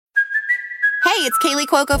it's Kaylee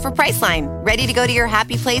Cuoco for Priceline. Ready to go to your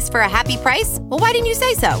happy place for a happy price? Well, why didn't you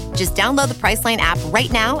say so? Just download the Priceline app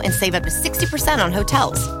right now and save up to 60% on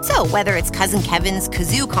hotels. So whether it's Cousin Kevin's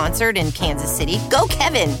Kazoo Concert in Kansas City, go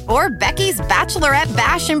Kevin, or Becky's Bachelorette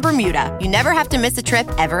Bash in Bermuda, you never have to miss a trip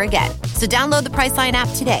ever again. So download the Priceline app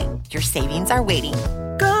today. Your savings are waiting.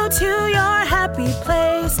 Go to your happy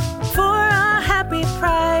place for a happy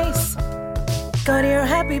price. Go to your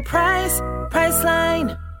happy price,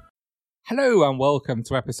 Priceline. Hello and welcome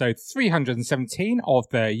to episode 317 of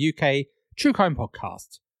the UK True Crime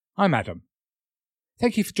Podcast. I'm Adam.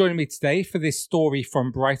 Thank you for joining me today for this story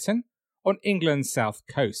from Brighton on England's south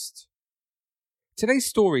coast. Today's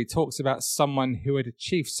story talks about someone who had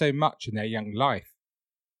achieved so much in their young life,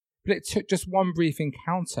 but it took just one brief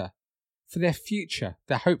encounter for their future,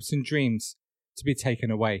 their hopes and dreams to be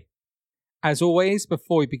taken away. As always,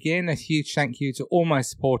 before we begin, a huge thank you to all my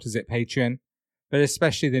supporters at Patreon, but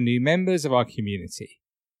especially the new members of our community.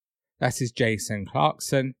 That is Jason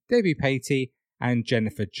Clarkson, Debbie Patey, and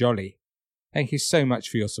Jennifer Jolly. Thank you so much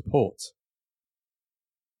for your support.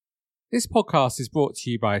 This podcast is brought to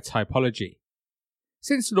you by Typology.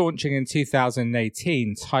 Since launching in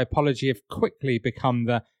 2018, Typology have quickly become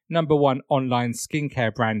the #1 online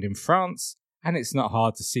skincare brand in France, and it's not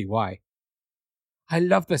hard to see why. I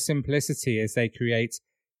love the simplicity as they create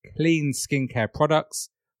clean skincare products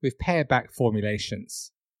with pared-back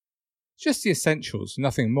formulations. Just the essentials,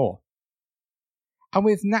 nothing more. And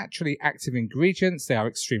with naturally active ingredients, they are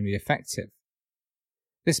extremely effective.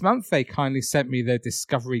 This month, they kindly sent me their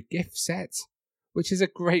Discovery gift set, which is a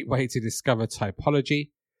great way to discover Typology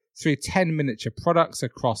through 10 miniature products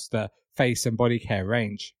across the face and body care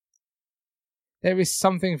range. There is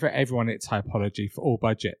something for everyone at Typology for all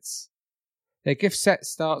budgets. Their gift set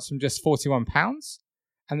starts from just £41,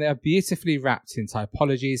 and they are beautifully wrapped in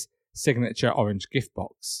Typology's signature orange gift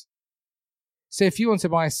box. So if you want to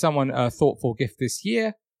buy someone a thoughtful gift this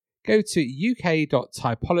year, go to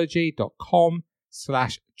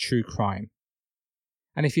uk.typology.com/truecrime.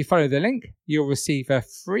 And if you follow the link, you'll receive a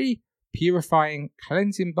free purifying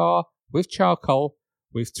cleansing bar with charcoal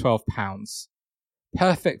with £12.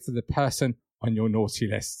 Perfect for the person on your naughty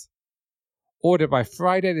list. Order by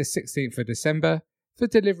Friday the 16th of December for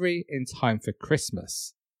delivery in time for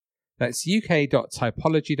Christmas. That's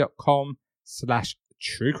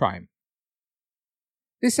uk.typology.com/truecrime.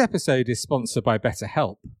 This episode is sponsored by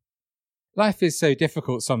BetterHelp. Life is so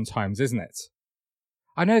difficult sometimes, isn't it?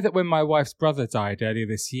 I know that when my wife's brother died earlier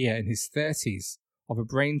this year in his 30s of a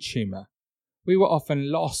brain tumour, we were often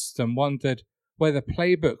lost and wondered where the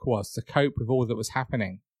playbook was to cope with all that was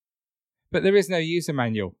happening. But there is no user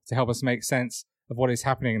manual to help us make sense of what is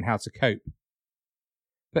happening and how to cope.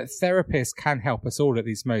 But therapists can help us all at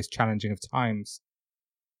these most challenging of times.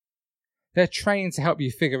 They're trained to help you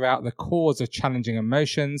figure out the cause of challenging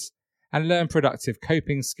emotions and learn productive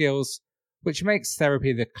coping skills, which makes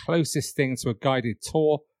therapy the closest thing to a guided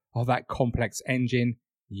tour of that complex engine,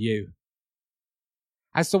 you.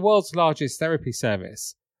 As the world's largest therapy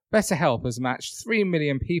service, BetterHelp has matched 3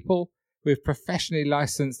 million people with professionally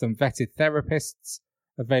licensed and vetted therapists,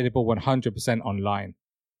 available 100% online.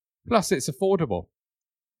 Plus, it's affordable.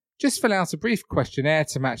 Just fill out a brief questionnaire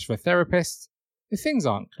to match for a therapist. If things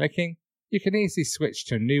aren't clicking, you can easily switch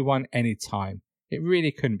to a new one anytime. It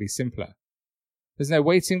really couldn't be simpler. There's no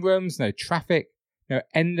waiting rooms, no traffic, no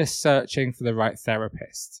endless searching for the right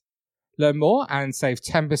therapist. Learn more and save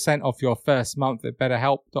 10% off your first month at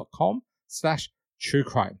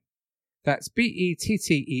betterhelp.com/truecrime. That's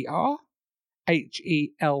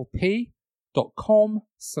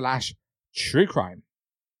betterhelp.com/truecrime.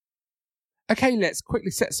 Okay, let's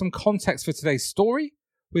quickly set some context for today's story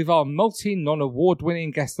with our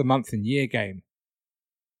multi-non-award-winning Guess the Month and Year game.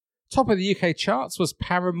 Top of the UK charts was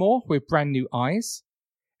Paramore with Brand New Eyes,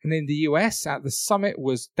 and in the US at the summit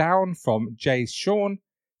was Down from Jay Sean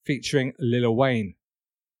featuring Lil Wayne.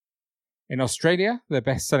 In Australia, the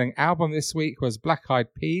best-selling album this week was Black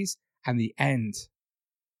Eyed Peas and The End.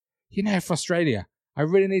 You know, for Australia, I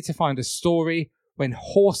really need to find a story when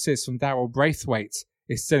Horses from Daryl Braithwaite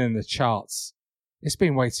is still in the charts. It's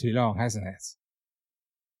been way too long, hasn't it?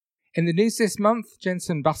 In the news this month,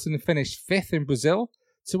 Jenson Button finished 5th in Brazil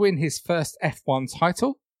to win his first F1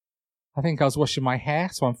 title. I think I was washing my hair,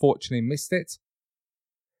 so unfortunately missed it.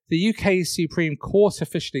 The UK Supreme Court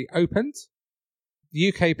officially opened.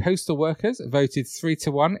 The UK postal workers voted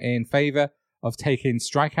 3-1 in favour of taking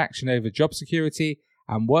strike action over job security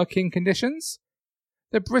and working conditions.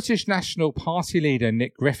 The British National Party leader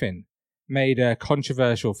Nick Griffin made a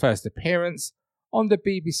controversial first appearance on the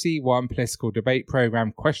BBC One political debate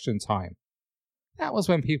programme Question Time. That was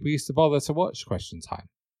when people used to bother to watch Question Time.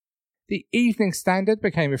 The Evening Standard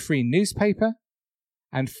became a free newspaper.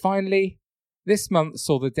 And finally, this month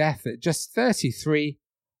saw the death at just 33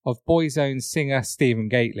 of Boyzone singer Stephen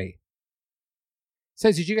Gately.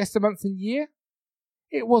 So did you guess the month and year?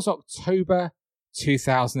 It was October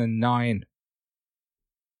 2009.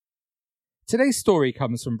 Today's story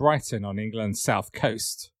comes from Brighton on England's south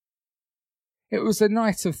coast. It was the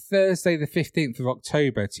night of Thursday the 15th of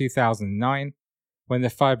October 2009 when the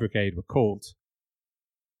fire brigade were called.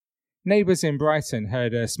 Neighbours in Brighton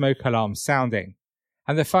heard a smoke alarm sounding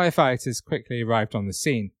and the firefighters quickly arrived on the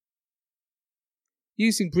scene.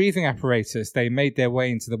 Using breathing apparatus, they made their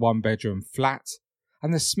way into the one-bedroom flat,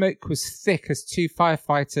 and the smoke was thick as two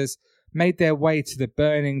firefighters made their way to the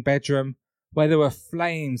burning bedroom where there were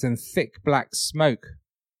flames and thick black smoke.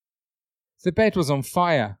 The bed was on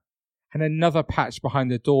fire, and another patch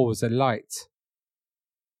behind the door was alight.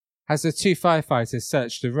 As the two firefighters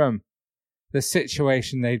searched the room, the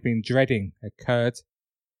situation they'd been dreading occurred,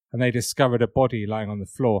 and they discovered a body lying on the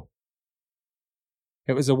floor.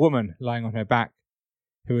 It was a woman lying on her back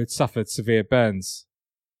who had suffered severe burns,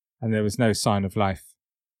 and there was no sign of life.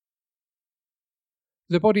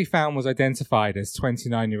 The body found was identified as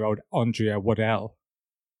 29-year-old Andrea Waddell.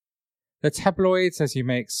 The tabloids, as you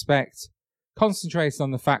may expect, concentrated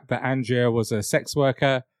on the fact that Andrea was a sex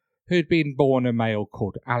worker who had been born a male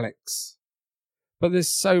called Alex. But there's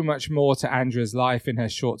so much more to Andrea's life in her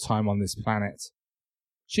short time on this planet.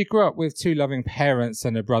 She grew up with two loving parents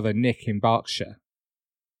and a brother Nick in Berkshire.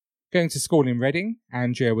 Going to school in Reading,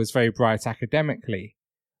 Andrea was very bright academically,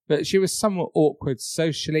 but she was somewhat awkward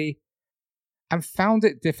socially and found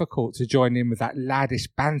it difficult to join in with that laddish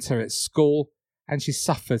banter at school, and she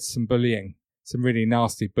suffered some bullying, some really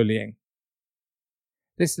nasty bullying.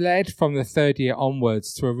 This led from the third year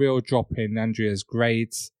onwards to a real drop in Andrea's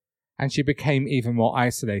grades, and she became even more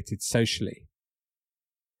isolated socially.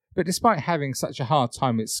 But despite having such a hard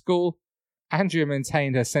time at school, Andrea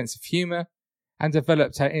maintained her sense of humour and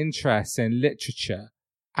developed her interests in literature,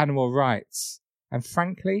 animal rights, and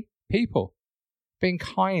frankly, people. Being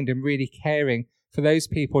kind and really caring for those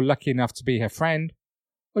people lucky enough to be her friend,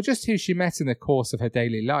 or just who she met in the course of her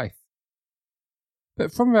daily life.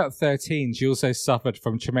 But from about 13, she also suffered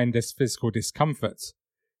from tremendous physical discomfort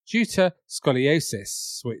due to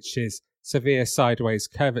scoliosis, which is severe sideways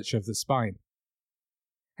curvature of the spine.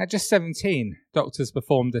 At just 17, doctors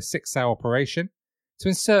performed a 6-hour operation to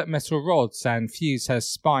insert metal rods and fuse her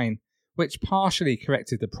spine, which partially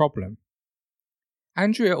corrected the problem.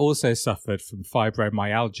 Andrea also suffered from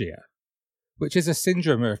fibromyalgia, which is a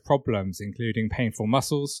syndrome of problems including painful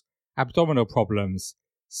muscles, abdominal problems,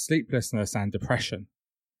 sleeplessness and depression.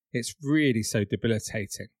 It's really so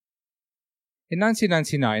debilitating. In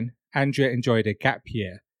 1999, Andrea enjoyed a gap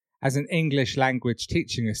year as an English language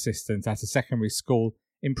teaching assistant at a secondary school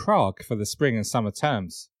in Prague for the spring and summer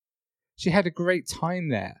terms. She had a great time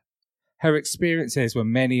there. Her experiences were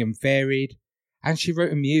many and varied, and she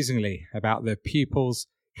wrote amusingly about the pupils'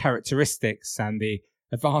 characteristics and the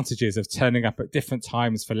advantages of turning up at different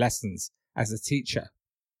times for lessons as a teacher.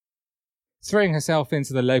 Throwing herself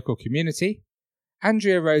into the local community,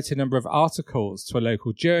 Andrea wrote a number of articles to a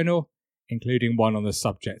local journal, including one on the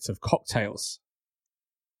subject of cocktails.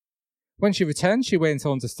 When she returned, she went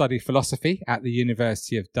on to study philosophy at the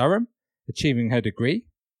University of Durham, achieving her degree.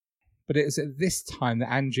 But it was at this time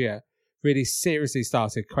that Andrea really seriously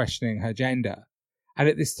started questioning her gender, and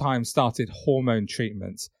at this time started hormone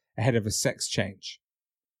treatment ahead of a sex change.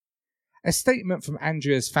 A statement from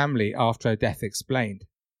Andrea's family after her death explained,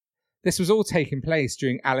 this was all taking place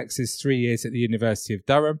during Alex's 3 years at the University of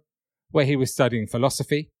Durham, where he was studying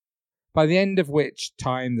philosophy, by the end of which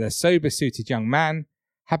time the sober-suited young man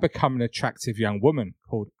had become an attractive young woman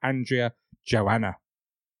called Andrea Joanna.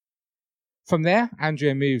 From there,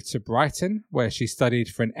 Andrea moved to Brighton, where she studied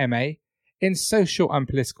for an MA in Social and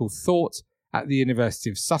Political Thought at the University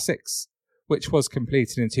of Sussex, which was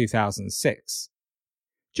completed in 2006.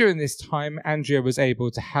 During this time, Andrea was able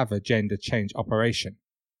to have a gender change operation.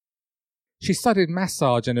 She studied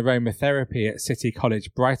massage and aromatherapy at City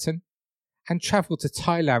College Brighton and travelled to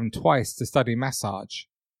Thailand twice to study massage.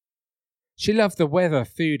 She loved the weather,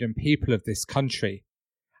 food and people of this country,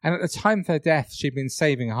 and at the time of her death she'd been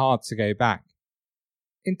saving hard to go back.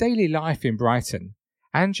 In daily life in Brighton,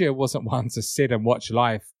 Andrea wasn't one to sit and watch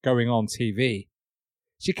life going on TV.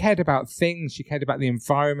 She cared about things, she cared about the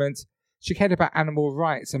environment, she cared about animal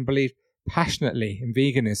rights and believed passionately in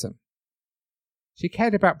veganism. She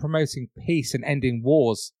cared about promoting peace and ending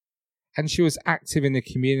wars, and she was active in the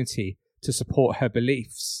community to support her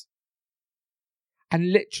beliefs.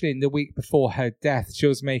 And literally in the week before her death, she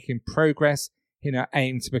was making progress in her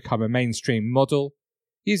aim to become a mainstream model,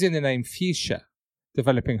 using the name Fuchsia,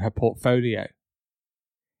 developing her portfolio.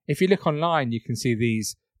 If you look online, you can see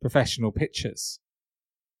these professional pictures.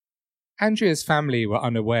 Andrea's family were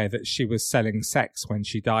unaware that she was selling sex when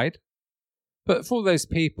she died. But for all those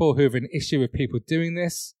people who have an issue with people doing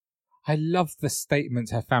this, I love the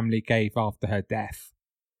statement her family gave after her death.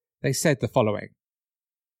 They said the following: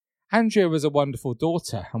 Andrea was a wonderful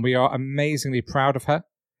daughter and we are amazingly proud of her,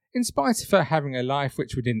 in spite of her having a life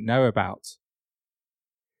which we didn't know about.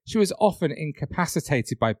 She was often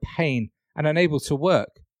incapacitated by pain and unable to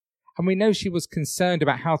work, and we know she was concerned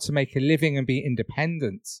about how to make a living and be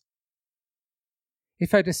independent.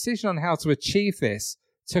 If her decision on how to achieve this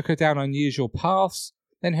took her down unusual paths,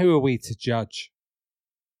 then who are we to judge?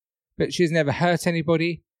 But she has never hurt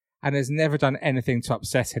anybody and has never done anything to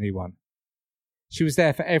upset anyone. She was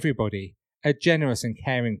there for everybody, a generous and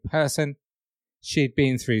caring person. She had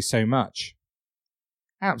been through so much.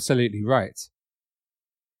 Absolutely right.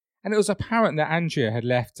 And it was apparent that Andrea had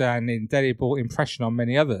left an indelible impression on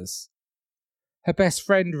many others. Her best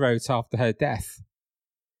friend wrote after her death,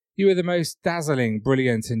 "You were the most dazzling,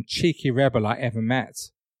 brilliant and cheeky rebel I ever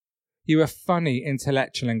met. You were funny,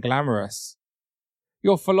 intellectual and glamorous.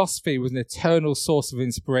 Your philosophy was an eternal source of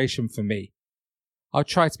inspiration for me. I'll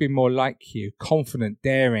try to be more like you, confident,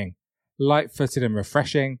 daring, light-footed and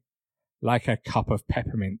refreshing, like a cup of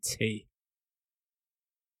peppermint tea."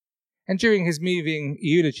 And during his moving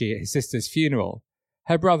eulogy at his sister's funeral,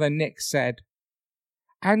 her brother Nick said,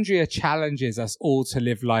 "Andrea challenges us all to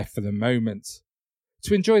live life for the moment,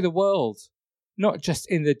 to enjoy the world, not just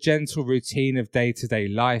in the gentle routine of day-to-day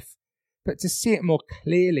life, but to see it more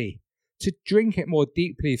clearly, to drink it more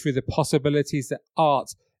deeply through the possibilities that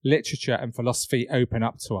art, literature and philosophy open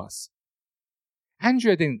up to us."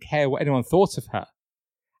 Andrea didn't care what anyone thought of her,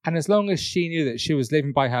 and as long as she knew that she was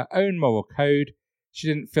living by her own moral code, she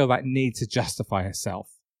didn't feel that need to justify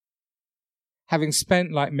herself. Having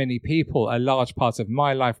spent, like many people, a large part of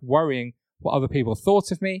my life worrying what other people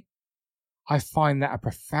thought of me, I find that a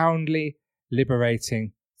profoundly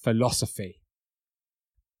liberating philosophy.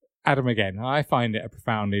 Adam again, I find it a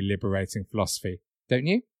profoundly liberating philosophy, don't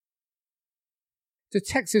you?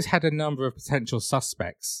 Detectives had a number of potential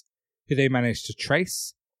suspects who they managed to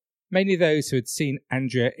trace, mainly those who had seen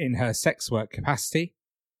Andrea in her sex work capacity.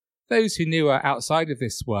 Those who knew her outside of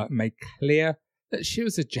this work made clear that she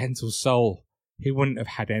was a gentle soul who wouldn't have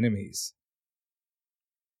had enemies.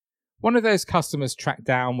 One of those customers tracked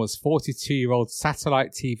down was 42-year-old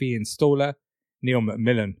satellite TV installer Neil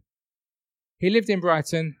McMillan. He lived in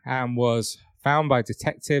Brighton and was found by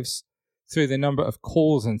detectives through the number of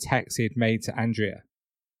calls and texts he had made to Andrea.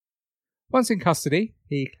 Once in custody,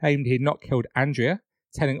 he claimed he had not killed Andrea,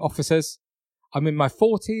 telling officers, "I'm in my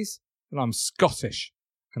 40s and I'm Scottish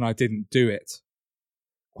and I didn't do it."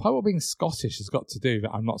 Quite what being Scottish has got to do,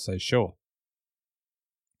 but I'm not so sure.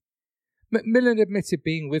 McMillan admitted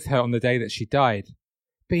being with her on the day that she died,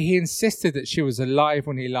 but he insisted that she was alive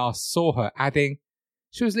when he last saw her, adding,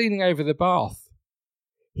 "She was leaning over the bath."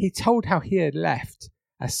 He told how he had left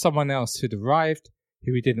as someone else had arrived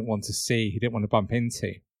who he didn't want to see, he didn't want to bump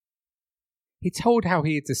into. He told how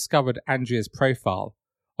he had discovered Andrea's profile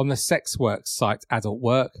on the sex work site Adult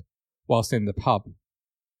Work whilst in the pub.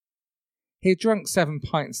 He had drunk 7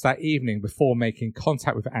 pints that evening before making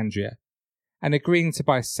contact with Andrea and agreeing to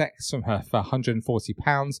buy sex from her for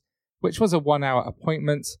 £140, which was a 1-hour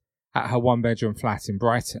appointment at her 1-bedroom flat in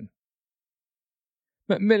Brighton.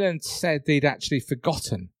 McMillan said they'd actually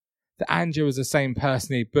forgotten that Andrea was the same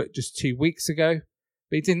person he booked just 2 weeks ago,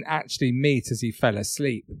 but he didn't actually meet as he fell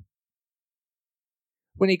asleep.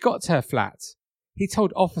 When he got to her flat, he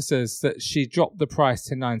told officers that she dropped the price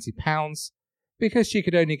to £90 because she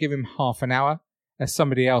could only give him half an hour as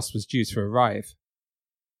somebody else was due to arrive.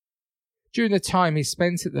 During the time he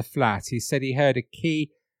spent at the flat, he said he heard a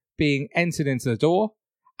key being entered into the door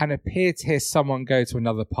and appeared to hear someone go to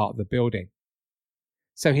another part of the building.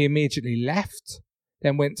 So he immediately left,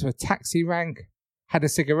 then went to a taxi rank, had a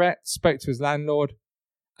cigarette, spoke to his landlord,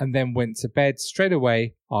 and then went to bed straight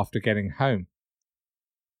away after getting home.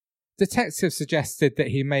 Detectives suggested that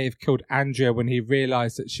he may have killed Andrea when he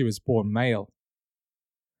realised that she was born male.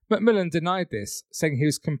 McMillan denied this, saying he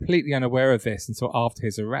was completely unaware of this until after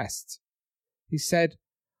his arrest. He said,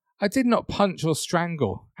 "I did not punch or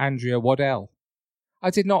strangle Andrea Waddell. I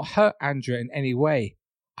did not hurt Andrea in any way.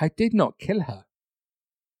 I did not kill her."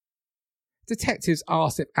 Detectives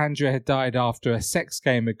asked if Andrea had died after a sex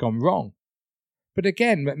game had gone wrong. But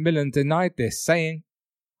again, McMillan denied this, saying,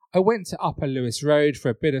 "I went to Upper Lewis Road for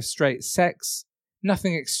a bit of straight sex,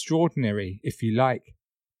 nothing extraordinary, if you like."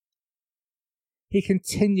 He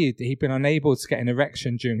continued that he'd been unable to get an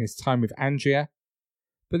erection during his time with Andrea,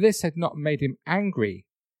 but this had not made him angry,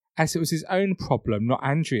 as it was his own problem, not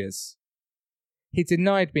Andrea's. He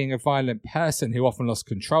denied being a violent person who often lost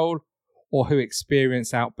control or who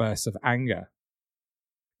experienced outbursts of anger.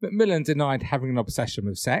 Macmillan denied having an obsession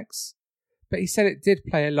with sex, but he said it did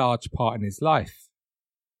play a large part in his life.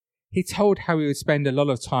 He told how he would spend a lot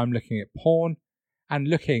of time looking at porn and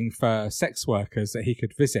looking for sex workers that he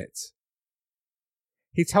could visit.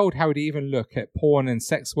 He told how he'd even look at porn and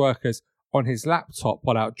sex workers on his laptop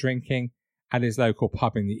while out drinking at his local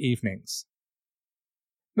pub in the evenings.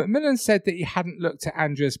 Macmillan said that he hadn't looked at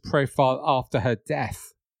Andrea's profile after her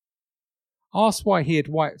death. Asked why he had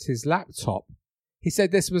wiped his laptop, he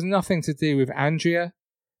said this was nothing to do with Andrea,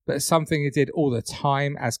 but something he did all the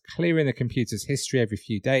time, as clearing the computer's history every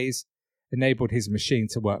few days enabled his machine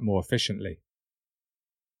to work more efficiently.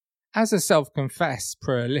 As a self-confessed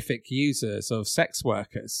prolific user of sex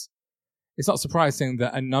workers, it's not surprising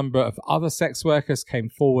that a number of other sex workers came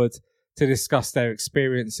forward to discuss their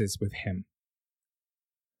experiences with him.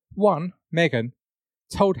 One, Megan,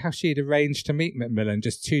 told how she had arranged to meet Macmillan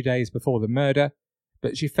just 2 days before the murder,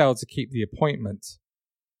 but she failed to keep the appointment.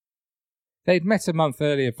 They'd met a month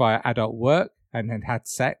earlier via adult work and had had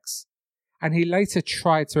sex, and he later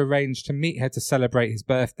tried to arrange to meet her to celebrate his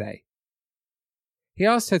birthday. He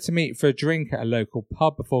asked her to meet for a drink at a local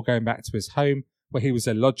pub before going back to his home, where he was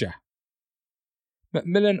a lodger.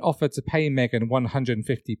 Macmillan offered to pay Megan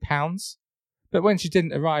 £150, but when she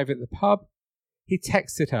didn't arrive at the pub, he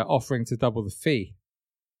texted her offering to double the fee.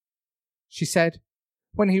 She said,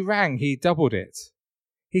 when he rang, he doubled it.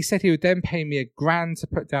 He said he would then pay me £1,000 to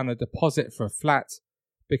put down a deposit for a flat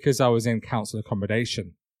because I was in council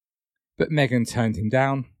accommodation. But Megan turned him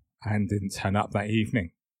down and didn't turn up that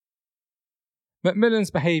evening.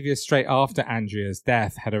 Macmillan's behaviour straight after Andrea's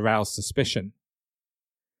death had aroused suspicion.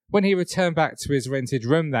 When he returned back to his rented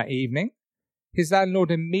room that evening, his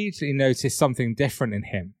landlord immediately noticed something different in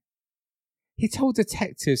him. He told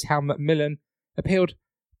detectives how Macmillan appeared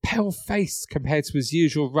pale-faced compared to his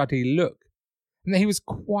usual ruddy look, and that he was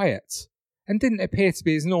quiet and didn't appear to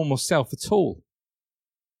be his normal self at all.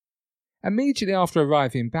 Immediately after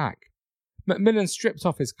arriving back, Macmillan stripped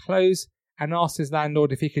off his clothes and asked his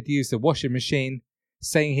landlord if he could use the washing machine,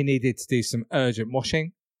 saying he needed to do some urgent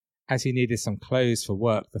washing, as he needed some clothes for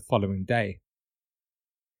work the following day.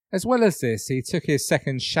 As well as this, he took his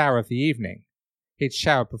second shower of the evening. He'd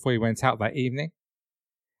showered before he went out that evening,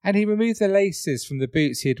 and he removed the laces from the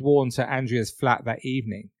boots he had worn to Andrea's flat that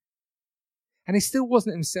evening. And he still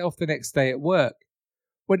wasn't himself the next day at work,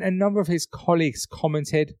 when a number of his colleagues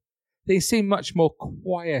commented that he seemed much more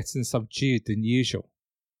quiet and subdued than usual.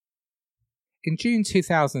 In June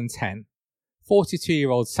 2010,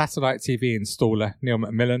 42-year-old satellite TV installer Neil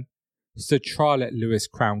Macmillan stood trial at Lewes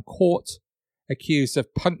Crown Court, accused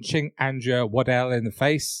of punching Andrea Waddell in the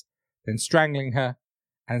face, then strangling her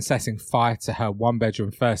and setting fire to her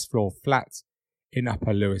one-bedroom first-floor flat in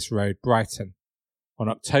Upper Lewes Road, Brighton, on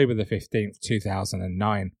October the 15th,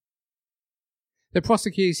 2009. The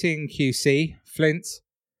prosecuting QC, Flint,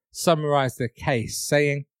 summarised the case,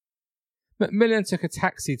 saying, Macmillan took a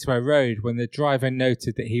taxi to a road when the driver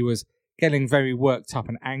noted that he was getting very worked up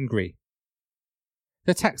and angry.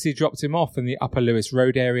 The taxi dropped him off in the Upper Lewes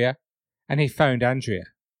Road area, and he phoned Andrea.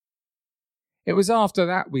 It was after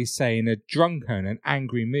that, we say, in a drunken and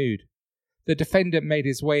angry mood, the defendant made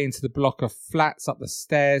his way into the block of flats up the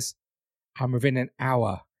stairs, and within an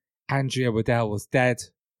hour, Andrea Waddell was dead,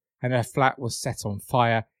 and her flat was set on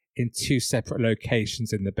fire in 2 separate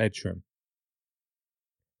locations in the bedroom.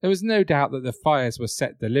 There was no doubt that the fires were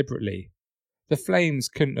set deliberately. The flames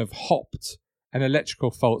couldn't have hopped, and electrical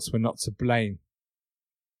faults were not to blame.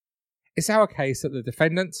 It's our case that the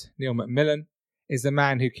defendant, Neil Macmillan, is the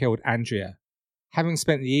man who killed Andrea, having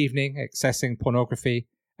spent the evening accessing pornography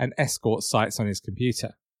and escort sites on his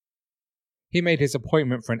computer. He made his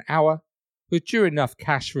appointment for an hour, withdrew enough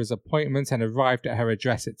cash for his appointment and arrived at her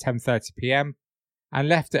address at 10:30 p.m, and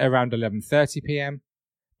left at around 11:30 p.m,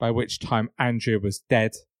 by which time Andrea was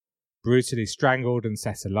dead, brutally strangled and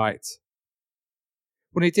set alight.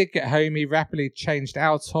 When he did get home, he rapidly changed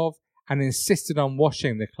out of and insisted on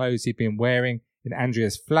washing the clothes he'd been wearing in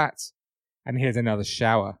Andrea's flat, and he had another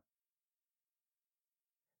shower.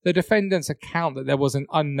 The defendant's account that there was an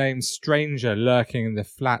unnamed stranger lurking in the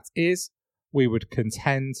flat is, we would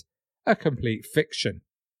contend, a complete fiction.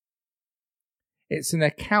 It's an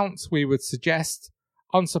account, we would suggest,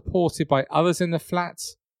 unsupported by others in the flat,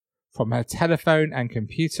 from her telephone and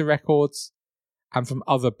computer records, and from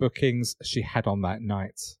other bookings she had on that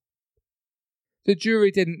night. The jury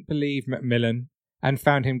didn't believe Macmillan and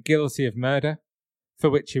found him guilty of murder, for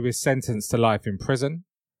which he was sentenced to life in prison,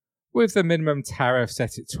 with the minimum tariff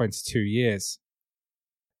set at 22 years.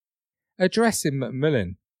 Addressing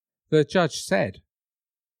Macmillan, the judge said,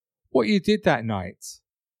 "What you did that night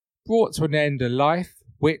brought to an end a life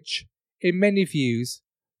which, in many views,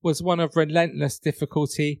 was one of relentless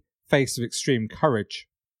difficulty faced with extreme courage.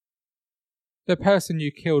 The person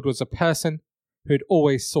you killed was a person who had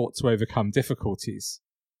always sought to overcome difficulties.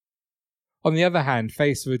 On the other hand,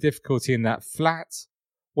 faced with a difficulty in that flat,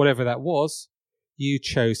 whatever that was, you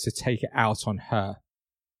chose to take it out on her.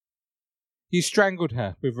 You strangled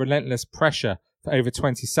her with relentless pressure for over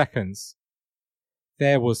 20 seconds.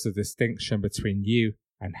 There was the distinction between you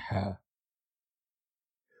and her.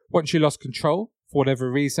 Once you lost control, for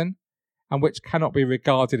whatever reason, and which cannot be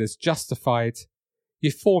regarded as justified,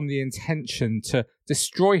 you formed the intention to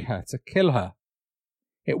destroy her, to kill her.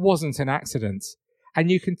 It wasn't an accident,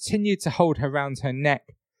 and you continued to hold her round her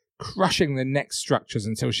neck, crushing the neck structures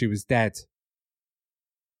until she was dead.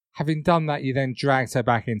 Having done that, you then dragged her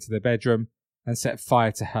back into the bedroom and set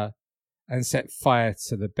fire to her, and set fire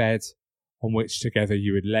to the bed on which together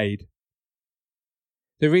you had laid.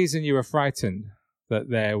 The reason you were frightened that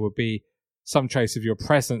there would be some trace of your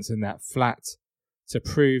presence in that flat to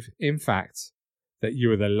prove, in fact, that you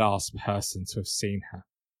were the last person to have seen her."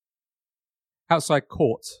 Outside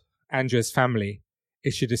court, Andrea's family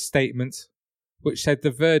issued a statement which said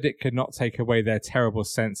the verdict could not take away their terrible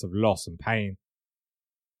sense of loss and pain.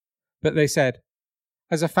 But they said,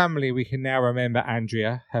 "As a family, we can now remember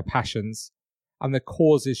Andrea, her passions, and the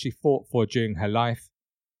causes she fought for during her life,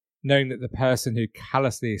 knowing that the person who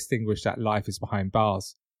callously extinguished that life is behind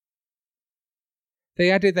bars." They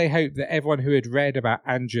added they hoped that everyone who had read about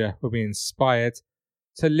Andrea would be inspired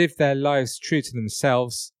to live their lives true to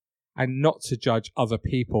themselves and not to judge other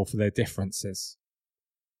people for their differences.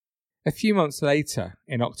 A few months later,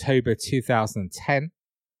 in October 2010,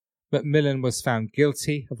 Macmillan was found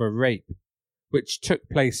guilty of a rape which took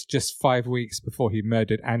place just 5 weeks before he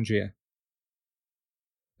murdered Andrea.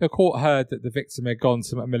 The court heard that the victim had gone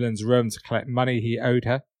to Macmillan's room to collect money he owed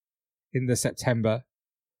her in the September,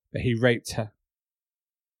 but he raped her.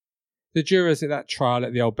 The jurors at that trial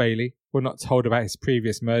at the Old Bailey were not told about his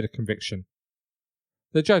previous murder conviction.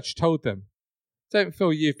 The judge told them, "Don't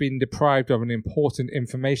feel you've been deprived of an important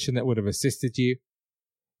information that would have assisted you.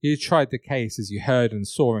 You tried the case as you heard and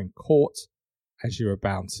saw in court, as you were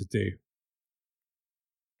bound to do."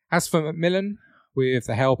 As for Macmillan, with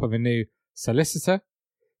the help of a new solicitor,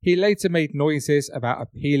 he later made noises about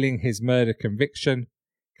appealing his murder conviction,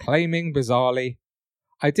 claiming bizarrely,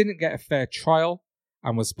 "I didn't get a fair trial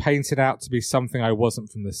and was painted out to be something I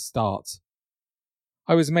wasn't from the start.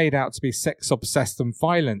 I was made out to be sex-obsessed and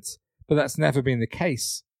violent, but that's never been the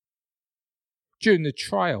case. During the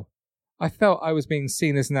trial, I felt I was being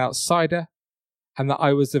seen as an outsider and that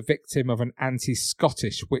I was the victim of an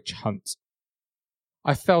anti-Scottish witch hunt.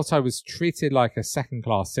 I felt I was treated like a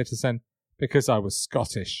second-class citizen because I was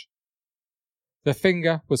Scottish. The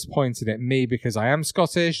finger was pointed at me because I am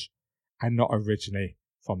Scottish and not originally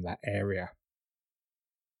from that area."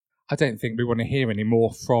 I don't think we want to hear any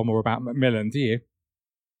more from or about Macmillan, do you?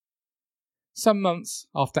 Some months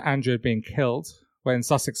after Andrea had been killed, when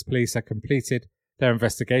Sussex police had completed their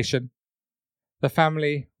investigation, the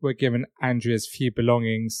family were given Andrea's few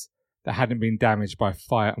belongings that hadn't been damaged by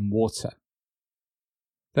fire and water.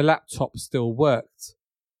 The laptop still worked,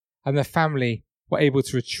 and the family were able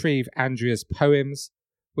to retrieve Andrea's poems,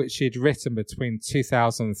 which she had written between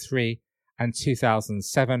 2003 and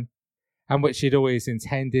 2007, and which she had always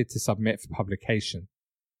intended to submit for publication.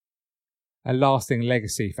 A lasting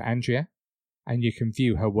legacy for Andrea, and you can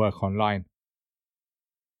view her work online.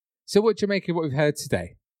 So what do you make of what we've heard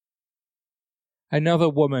today? Another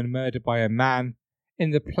woman murdered by a man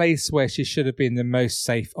in the place where she should have been the most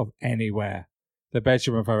safe of anywhere, the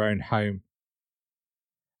bedroom of her own home.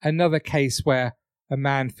 Another case where a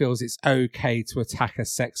man feels it's okay to attack a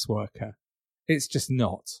sex worker. It's just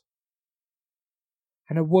not.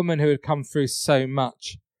 And a woman who had come through so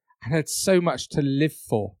much and had so much to live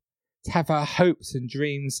for, to have her hopes and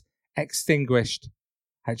dreams extinguished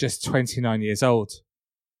at just 29 years old.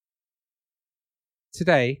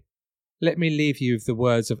 Today, let me leave you with the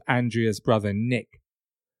words of Andrea's brother Nick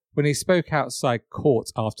when he spoke outside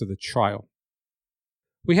court after the trial.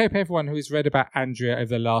 We hope everyone who has read about Andrea over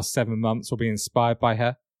the last 7 months will be inspired by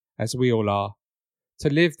her, as we all are, to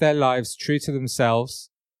live their lives true to themselves,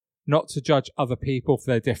 not to judge other people for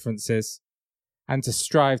their differences, and to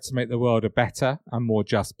strive to make the world a better and more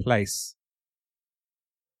just place.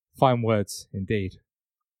 Fine words indeed.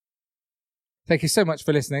 Thank you so much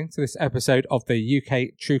for listening to this episode of the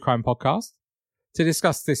UK True Crime Podcast. To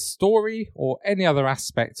discuss this story or any other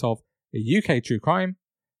aspect of the UK True Crime,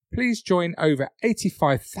 please join over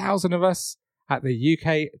 85,000 of us at the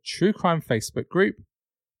UK True Crime Facebook group.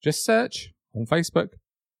 Just search on Facebook,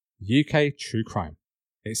 UK True Crime.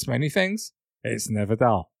 It's many things, it's never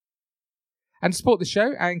dull. And to support the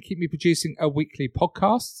show and keep me producing a weekly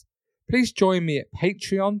podcast, please join me at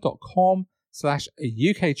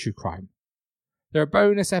patreon.com/UK True Crime. There are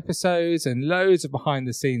bonus episodes and loads of behind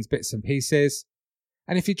the scenes bits and pieces.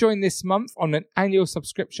 And if you join this month on an annual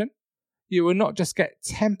subscription, you will not just get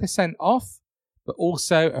 10% off, but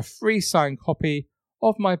also a free signed copy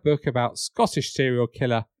of my book about Scottish serial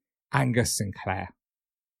killer Angus Sinclair.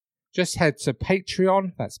 Just head to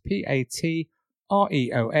Patreon, that's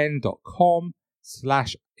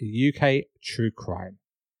patreon.com/UK True Crime.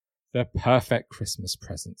 The perfect Christmas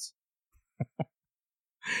present.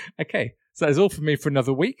 Okay, so that's all from me for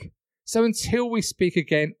another week. So until we speak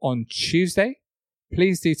again on Tuesday,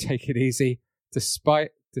 please do take it easy,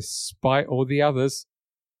 despite all the others.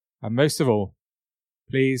 And most of all,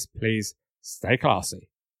 please stay classy.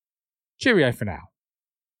 Cheerio for now.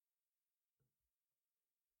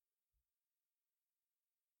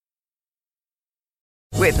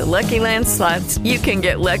 With the Lucky Land Slots, you can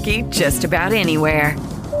get lucky just about anywhere.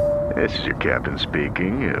 This is your captain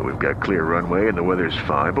speaking. We've got clear runway and the weather's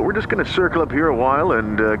fine, but we're just going to circle up here a while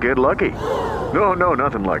and get lucky. No,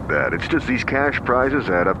 nothing like that. It's just these cash prizes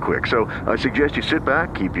add up quick. So I suggest you sit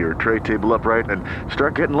back, keep your tray table upright, and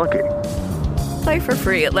start getting lucky. Play for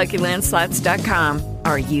free at LuckyLandSlots.com.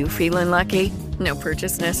 Are you feeling lucky? No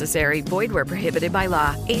purchase necessary. Void where prohibited by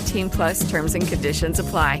law. 18+ terms and conditions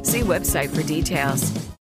apply. See website for details.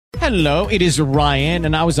 Hello, it is Ryan,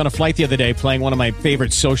 and I was on a flight the other day playing one of my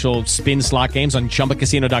favorite social spin slot games on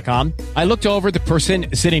ChumbaCasino.com. I looked over at the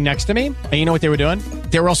person sitting next to me, and you know what they were doing?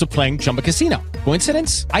 They were also playing Chumba Casino.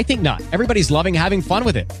 Coincidence? I think not. Everybody's loving having fun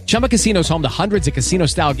with it. Chumba Casino is home to hundreds of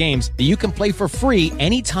casino-style games that you can play for free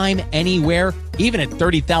anytime, anywhere, even at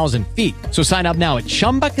 30,000 feet. So sign up now at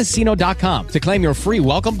ChumbaCasino.com to claim your free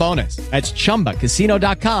welcome bonus. That's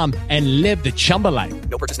ChumbaCasino.com and live the Chumba life.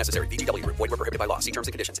 No purchase necessary. VGW. Void where prohibited by law. See terms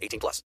and conditions. 18+.